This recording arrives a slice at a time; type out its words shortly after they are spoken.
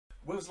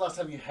When was the last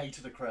time you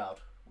hated a crowd?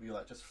 Were you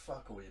like, just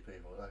fuck all you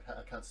people? Like,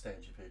 I can't stand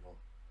you people.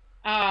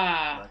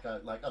 Ah,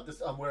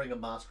 I'm wearing a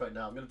mask right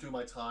now. I'm gonna do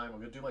my time. I'm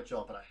gonna do my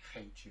job, but I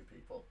hate you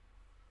people.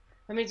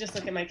 let me just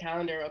look at my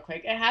calendar real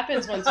quick. It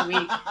happens once a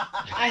week.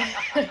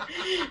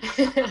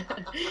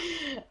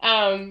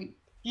 I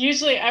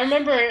usually I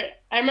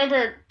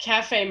remember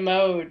Cafe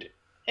Mode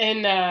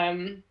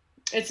in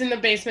it's in the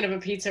basement of a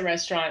pizza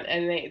restaurant,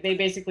 and they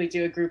basically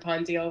do a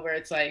Groupon deal where A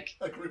it's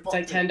Groupon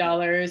like deal. Yeah.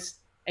 $10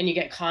 and you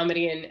get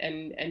comedy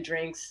and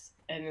drinks,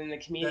 and then the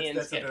comedians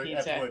That's a get very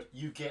apt pizza. word.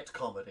 You get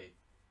comedy.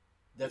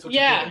 That's what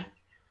you're Yeah, getting.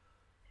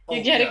 you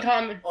Oh get it yeah.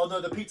 com Oh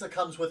no, the pizza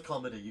comes with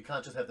comedy. You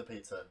can't just have the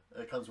pizza.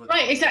 It comes with the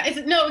right, comedy.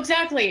 exactly. No,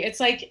 exactly. It's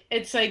like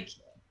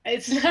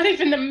it's not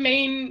even the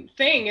main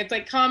thing. It's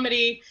like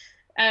comedy,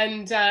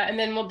 and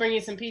then we'll bring you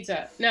some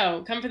pizza.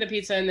 No, come for the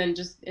pizza and then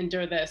just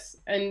endure this.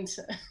 And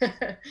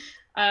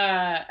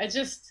I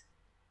just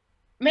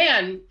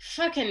man,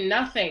 fucking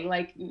nothing.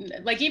 Like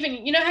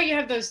even you know how you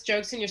have those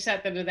jokes in your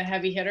set that are the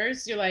heavy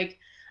hitters. You're like,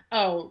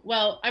 oh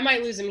well, I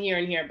might lose him here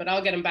and here, but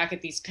I'll get him back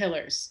at these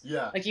pillars.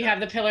 Yeah, Like you yeah. have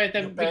the pillar at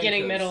the Your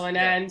beginning, middle, bankers.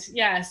 and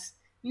Yeah. end. Yes,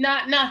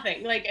 not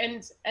nothing. Like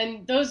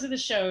and those are the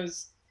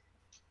shows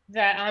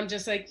that I'm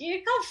just like, you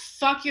go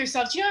fuck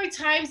yourself. Do you know how many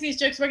times these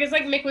jokes work? It's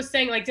like Mick was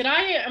saying, like,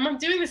 am I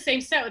doing the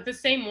same set with the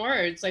same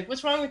words? Like,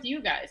 what's wrong with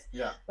you guys?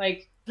 Yeah.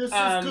 Like, This is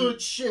um,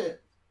 good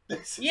shit.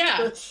 This is yeah.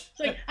 good It's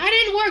shit. like, I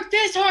didn't work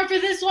this hard for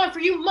this long for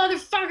you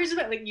motherfuckers.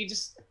 Like, you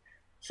just,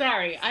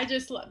 sorry.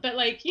 But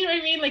like, you know what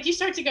I mean? Like, you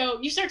start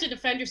to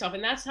defend yourself.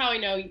 And that's how I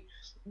know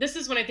this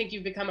is when I think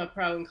you've become a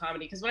pro in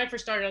comedy. Because when I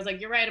first started, I was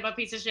like, you're right about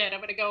piece of shit. I'm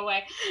going to go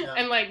away. Yeah.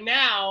 And like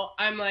now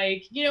I'm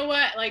like, you know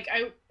what? Like,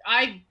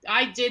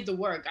 I did the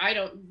work. I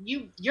don't,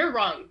 you're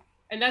wrong.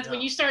 And that's when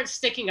Yeah. you start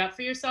sticking up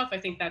for yourself. I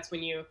think that's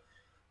when Yeah.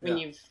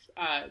 you've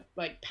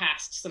like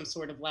passed some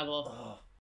sort of level. Oh,